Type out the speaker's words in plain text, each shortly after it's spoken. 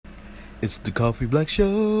It's the Coffee Black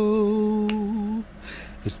Show.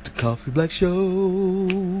 It's the Coffee Black Show.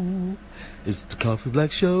 It's the Coffee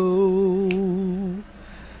Black Show.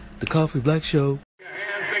 The Coffee Black Show.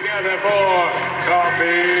 Hands together for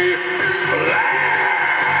Coffee Black.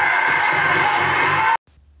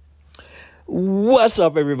 What's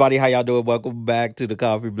up, everybody? How y'all doing? Welcome back to the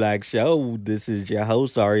Coffee Black Show. This is your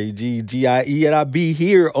host, REGGIE, and I be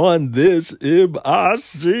here on this MIC.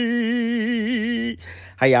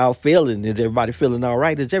 How y'all feeling? Is everybody feeling all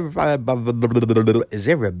right? Is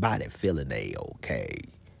everybody feeling A-okay?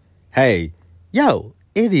 Hey, yo,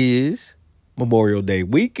 it is Memorial Day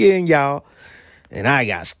weekend, y'all, and I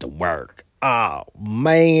got to work. Oh,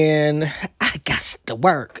 man, I got to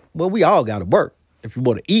work. Well, we all got to work. If you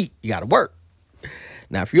want to eat, you got to work.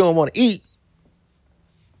 Now, if you don't want to eat,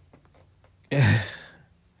 I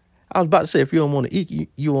was about to say, if you don't want to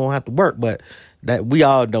eat, you won't have to work. But that we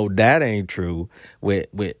all know that ain't true with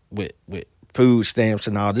food stamps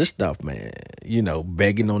and all this stuff, man. You know,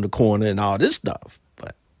 begging on the corner and all this stuff.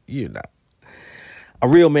 But, you know, a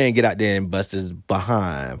real man get out there and bust his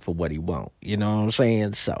behind for what he want. You know what I'm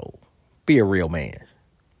saying? So, be a real man.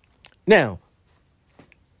 Now,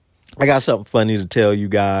 I got something funny to tell you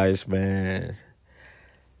guys, man.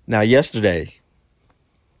 Now, yesterday,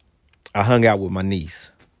 I hung out with my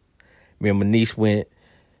niece. Me and my niece went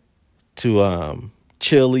to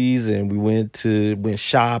Chili's, and we went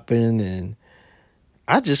shopping, and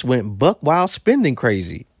I just went buck wild spending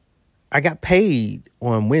crazy. I got paid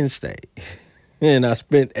on Wednesday, and I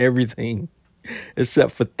spent everything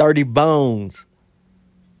except for 30 bones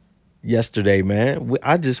yesterday, man.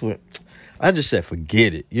 I just said,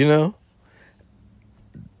 forget it, you know?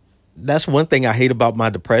 That's one thing I hate about my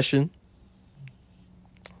depression.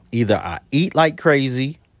 Either I eat like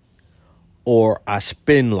crazy or I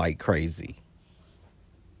spend like crazy.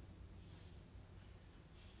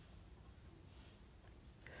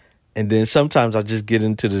 And then sometimes I just get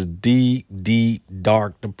into this deep,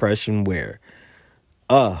 dark depression where,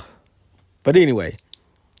 but anyway,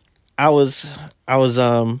 I was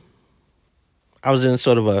in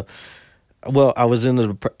sort of I was in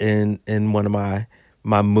one of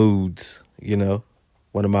my moods, you know,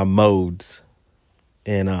 one of my modes.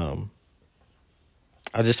 And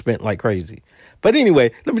I just spent like crazy. But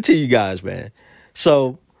anyway, let me tell you guys, man.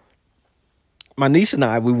 So my niece and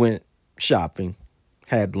I, we went shopping,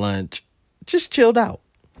 had lunch, just chilled out.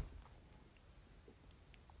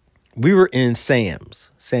 We were in Sam's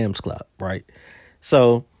Club, right?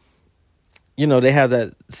 So, you know, they have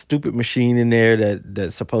that stupid machine in there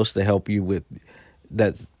that's supposed to help you with,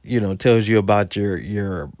 that's, you know, tells you about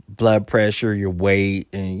your blood pressure, your weight,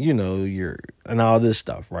 and, you know, and all this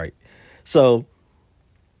stuff, right? So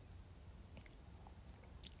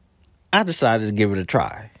I decided to give it a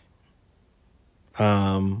try.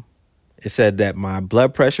 It said that my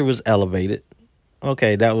blood pressure was elevated.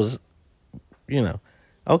 Okay, that was, you know,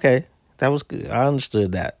 okay, that was good. I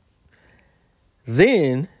understood that.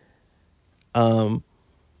 Then, I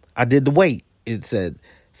did the weight. It said,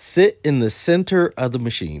 sit in the center of the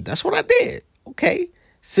machine. That's what I did. Okay.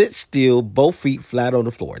 Sit still, both feet flat on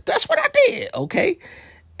the floor. That's what I did. Okay.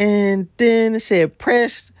 And then it said,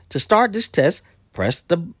 press to start this test. Press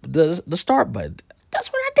the start button. That's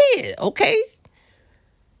what I did. Okay.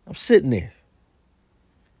 I'm sitting there.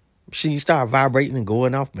 Machine started vibrating and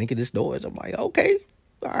going off, making this noise. I'm like, okay.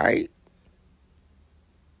 All right.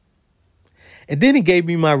 And then it gave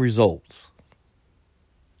me my results.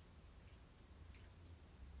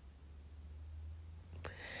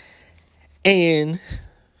 And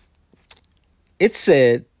it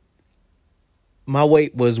said my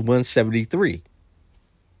weight was 173.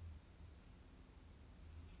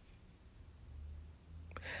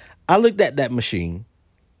 I looked at that machine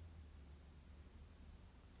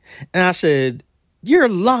and I said, you're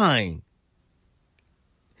lying.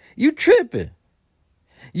 You tripping.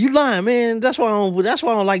 You lying, man. That's why I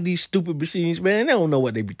don't like these stupid machines, man. They don't know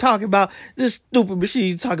what they be talking about. This stupid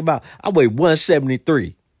machine talking about I weigh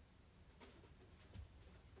 173.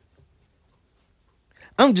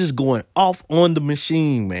 I'm just going off on the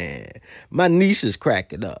machine, man. My niece is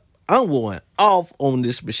cracking up. I'm going off on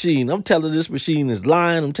this machine. I'm telling this machine is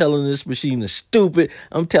lying. I'm telling this machine is stupid.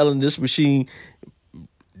 I'm telling this machine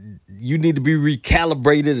you need to be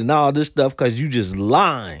recalibrated and all this stuff because you just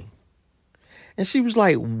lying. And she was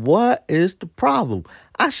like, what is the problem?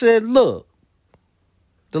 I said, look,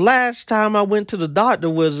 the last time I went to the doctor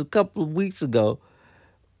was a couple of weeks ago.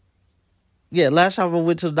 Yeah, last time I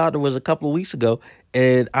went to the doctor was a couple of weeks ago,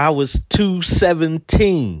 and I was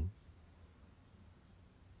 217.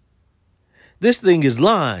 This thing is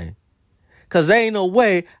lying. Because there ain't no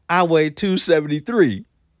way I weigh 273.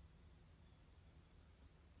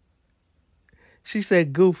 She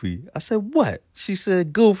said, Goofy. I said, what? She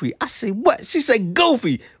said, Goofy. I said, what? She said,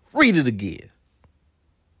 Goofy. Read it again.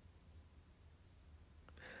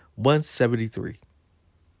 173.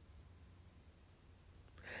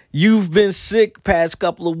 You've been sick past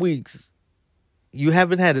couple of weeks. You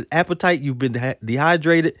haven't had an appetite. You've been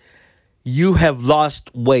dehydrated. You have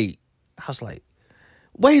lost weight. I was like,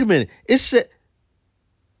 wait a minute. It said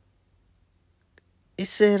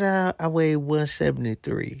I weighed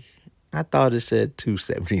 173. I thought it said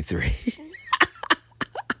 273.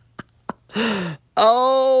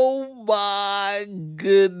 Oh my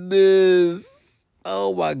goodness.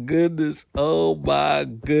 Oh my goodness. Oh my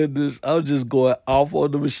goodness. I'm just going off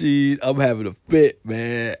on the machine. I'm having a fit,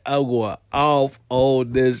 man. I'm going off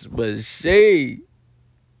on this machine.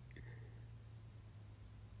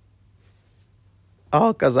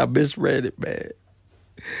 Oh, because I misread it, man.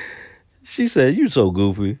 She said, you so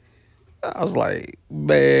goofy. I was like,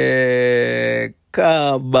 man,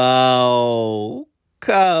 come on.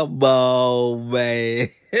 Come on, man.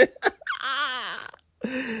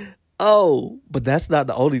 Oh, but that's not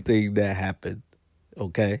the only thing that happened.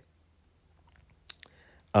 Okay.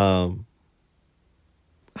 Hold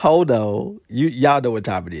on. Y'all know what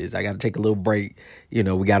time it is. I got to take a little break. We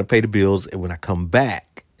got to pay the bills. And when I come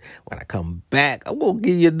back, I'm going to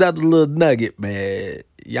give you another little nugget, man.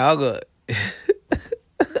 Y'all going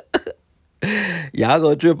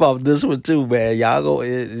to trip off this one too, man. Y'all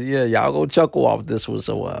going to chuckle off this one.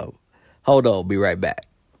 So, hold on. Be right back.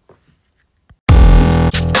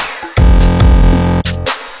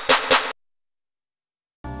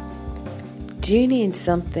 Do you need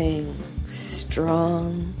something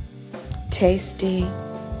strong, tasty,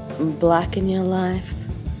 black in your life?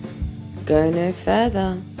 Go no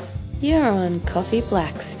further. You're on Coffee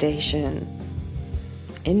Black Station.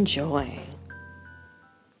 Enjoy.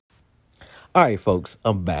 All right, folks,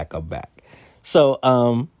 I'm back. So,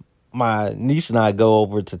 my niece and I go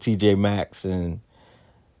over to TJ Maxx, and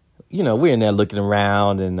we're in there looking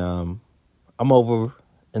around, and I'm over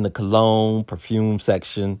in the cologne perfume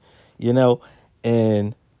section,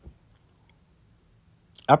 and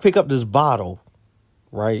I pick up this bottle,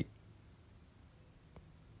 right?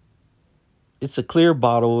 It's a clear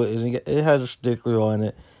bottle, and it has a sticker on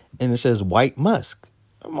it, and it says White Musk.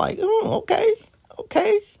 I'm like, okay.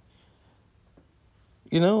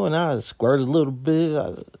 And I squirt a little bit,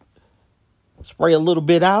 I spray a little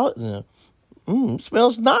bit out, and it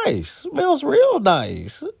smells nice. It smells real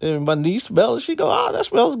nice. And my niece smells it, she go, oh, that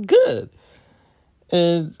smells good.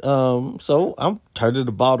 And so I'm turning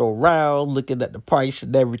the bottle around, looking at the price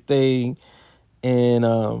and everything, and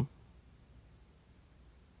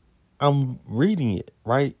I'm reading it,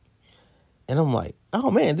 right? And I'm like, oh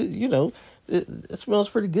man, it smells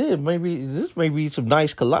pretty good. Maybe this may be some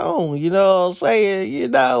nice cologne, you know what I'm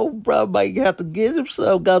saying? Bro might have to get him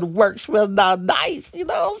some, go to work smelling all nice, you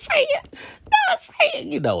know what I'm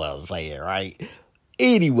saying? You know what I'm saying, right?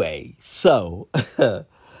 Anyway, so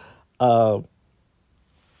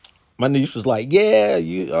my niece was like, yeah,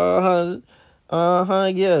 yeah,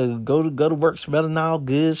 go to work smelling all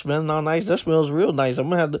good, smelling all nice. That smells real nice. I'm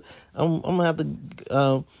gonna have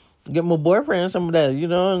to get my boyfriend some of that,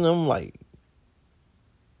 And I'm like,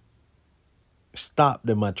 stopped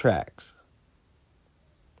in my tracks,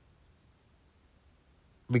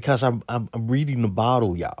 because I'm reading the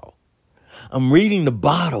bottle, y'all. I'm reading the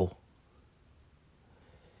bottle,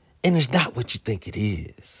 and it's not what you think it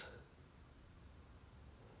is.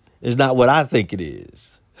 It's not what I think it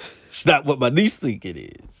is. It's not what my niece think it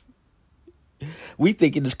is. We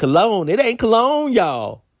think it is cologne. It ain't cologne,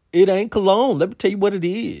 y'all. It ain't cologne. Let me tell you what it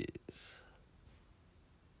is.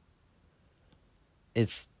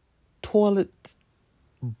 It's toilet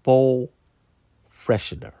bowl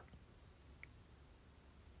freshener.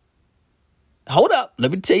 Hold up.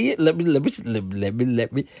 Let me tell you. Let me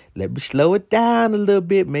slow it down a little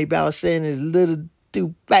bit. Maybe I was saying it a little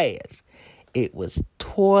too fast. It was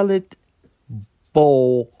toilet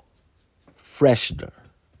bowl freshener.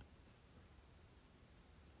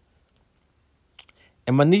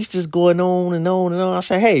 And my niece just going on and on and on. I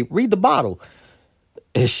say, hey, read the bottle.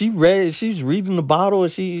 And she's reading the bottle,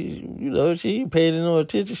 and she ain't paying no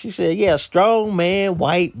attention. She said, yeah, strong man,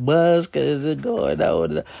 White Musk is going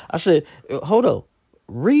on. I said, hold on.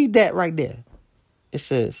 Read that right there. It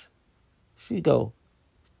says, she go,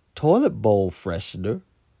 toilet bowl freshener.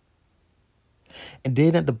 And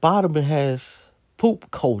then at the bottom it has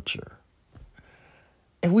poop culture.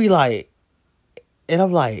 And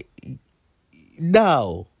I'm like,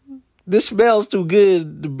 no, this smells too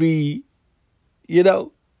good to be,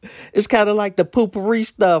 It's kind of like the poopery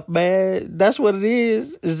stuff, man. That's what it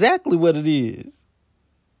is. Exactly what it is.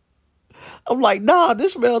 I'm like, nah,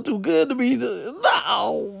 this smells too good to me.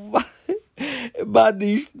 No. My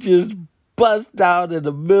niece just bust out in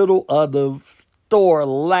the middle of the store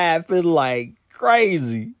laughing like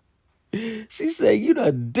crazy. She said, you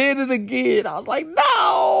done did it again. I was like,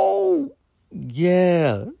 no.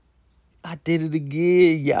 Yeah, I did it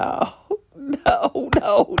again, y'all. No.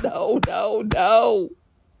 No.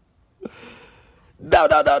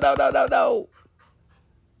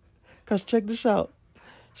 Because check this out.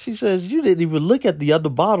 She says, you didn't even look at the other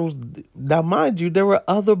bottles. Now, mind you, there were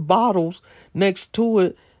other bottles next to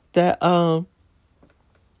it that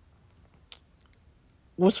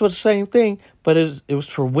was for the same thing, but it was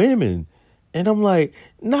for women. And I'm like,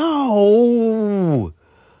 no.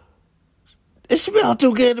 It smelled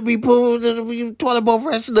too good to be pulled in the toilet bowl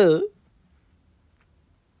freshener.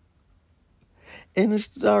 And it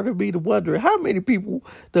started me to wonder how many people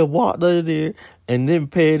that walked in there and then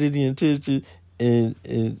paid any attention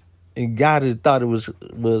and got it, thought it was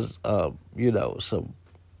some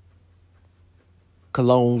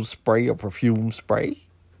cologne spray or perfume spray.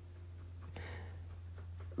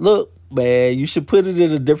 Look, man, you should put it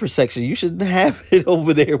in a different section. You shouldn't have it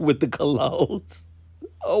over there with the colognes.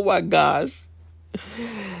 Oh my gosh.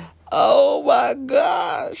 Oh my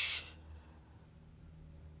gosh.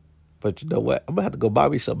 But you know what? I'm going to have to go buy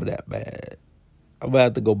me some of that, man. I'm going to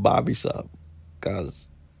have to go buy me some. Because,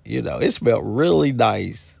 it smelled really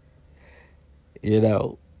nice. And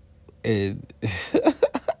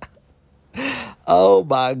oh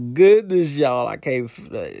my goodness, y'all. I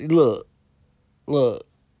can't, look.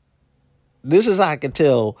 This is how I can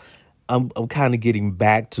tell I'm kind of getting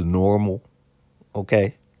back to normal.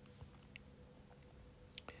 Okay.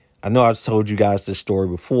 I know I've told you guys this story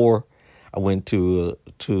before. I went to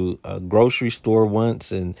a grocery store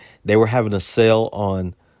once, and they were having a sale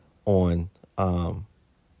on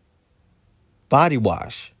body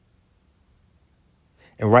wash.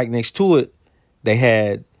 And right next to it, they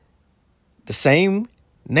had the same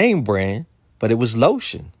name brand, but it was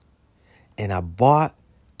lotion. And I bought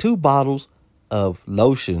 2 bottles of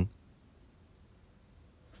lotion.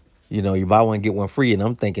 You buy one, get one free. And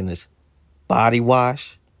I'm thinking it's body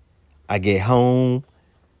wash. I get home.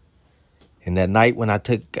 And that night when I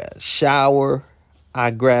took a shower,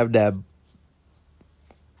 I grabbed that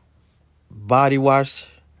body wash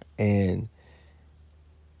and,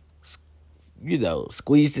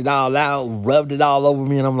 squeezed it all out, rubbed it all over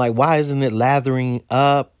me. And I'm like, why isn't it lathering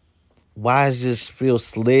up? Why does it just feel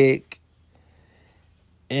slick?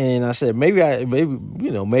 And I said, maybe I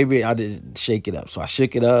didn't shake it up. So I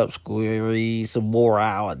shook it up, squeezed some more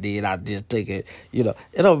out. Then I just took it, and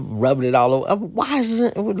I'm rubbing it all over. Why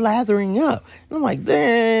isn't it lathering up? And I'm like,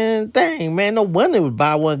 dang, man, no wonder it was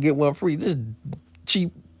buy one, get one free. This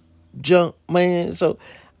cheap junk, man. So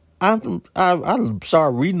I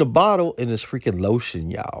started reading the bottle, and it's freaking lotion,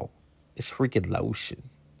 y'all. It's freaking lotion.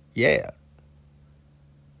 Yeah.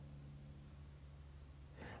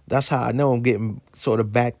 That's how I know I'm getting sort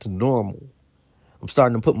of back to normal. I'm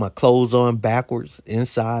starting to put my clothes on backwards,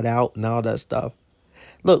 inside out, and all that stuff.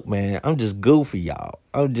 Look, man, I'm just goofy, y'all.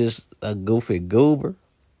 I'm just a goofy goober.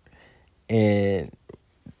 And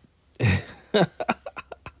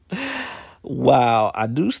wow, I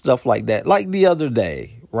do stuff like that. Like the other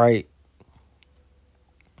day, right?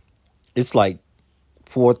 It's like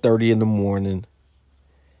 4:30 in the morning,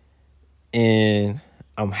 and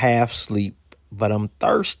I'm half asleep. But I'm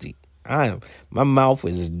thirsty. My mouth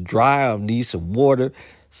is dry. I need some water.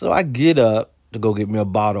 So I get up to go get me a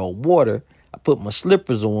bottle of water. I put my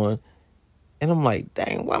slippers on, and I'm like,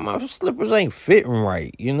 dang, why my slippers ain't fitting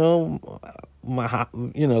right? Because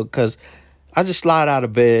I just slide out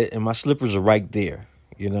of bed and my slippers are right there,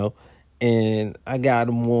 and I got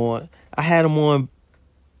them on. I had them on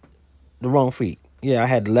the wrong feet. Yeah, I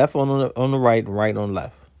had the left on the right and right on the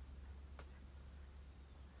left.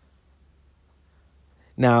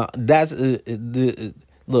 Now that's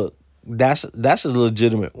look, that's a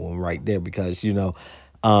legitimate one right there because when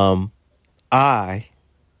I'm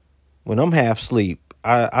half asleep,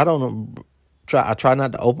 I don't try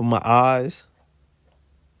not to open my eyes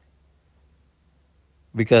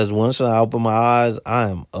because once I open my eyes, I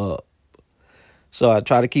am up. So I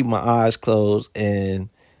try to keep my eyes closed, and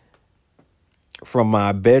from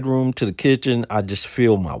my bedroom to the kitchen, I just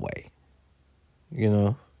feel my way.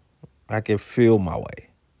 I can feel my way.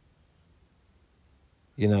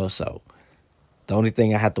 So the only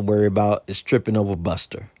thing I have to worry about is tripping over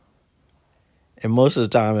Buster. And most of the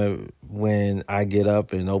time when I get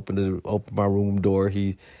up and open my room door,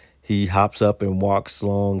 he hops up and walks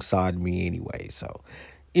alongside me anyway. So,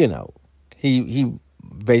 he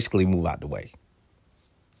basically moved out the way.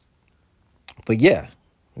 But yeah,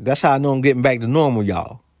 That's how I know I'm getting back to normal,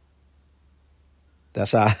 y'all.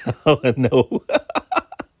 That's how I know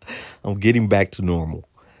I'm getting back to normal.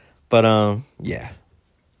 But yeah.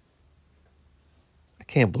 I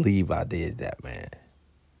can't believe I did that, man.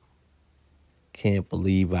 Can't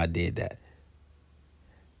believe I did that.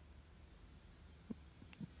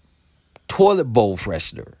 Toilet bowl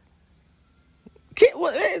freshener.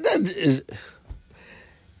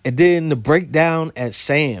 And then the breakdown at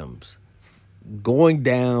Sam's, going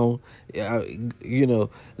down,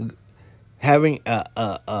 having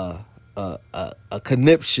a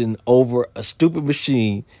conniption over a stupid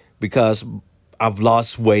machine because I've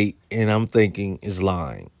lost weight and I'm thinking is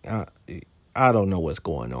lying. I don't know what's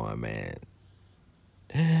going on, man.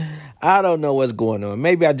 I don't know what's going on.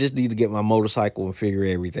 Maybe I just need to get my motorcycle and figure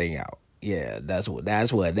everything out. Yeah, that's what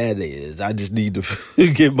that is. I just need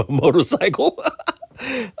to get my motorcycle.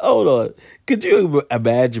 Hold on. Could you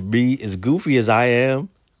imagine me as goofy as I am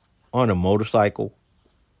on a motorcycle?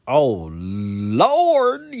 Oh,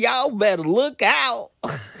 Lord, y'all better look out.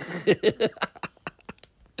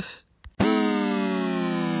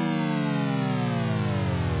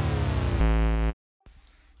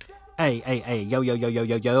 Hey,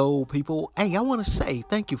 yo, people. Hey, I want to say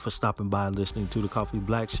thank you for stopping by and listening to the Coffee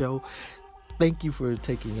Black Show. Thank you for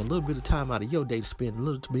taking a little bit of time out of your day to spend a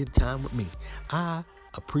little bit of time with me. I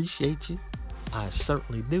appreciate you. I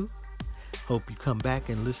certainly do. Hope you come back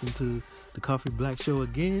and listen to the Coffee Black Show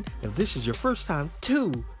again. If this is your first time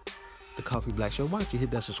to the Coffee Black Show, why don't you hit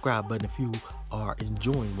that subscribe button if you are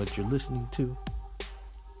enjoying what you're listening to.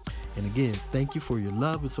 And again, thank you for your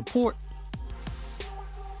love and support.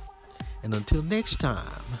 And until next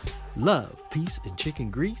time, love, peace, and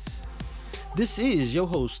chicken grease. This is your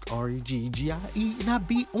host, REGGIE, and I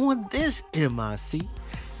be on this MIC,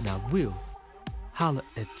 and I will holler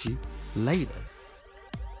at you later.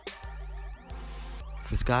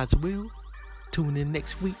 If it's God's will, tune in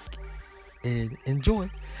next week and enjoy.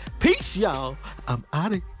 Peace, y'all. I'm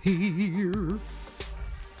out of here.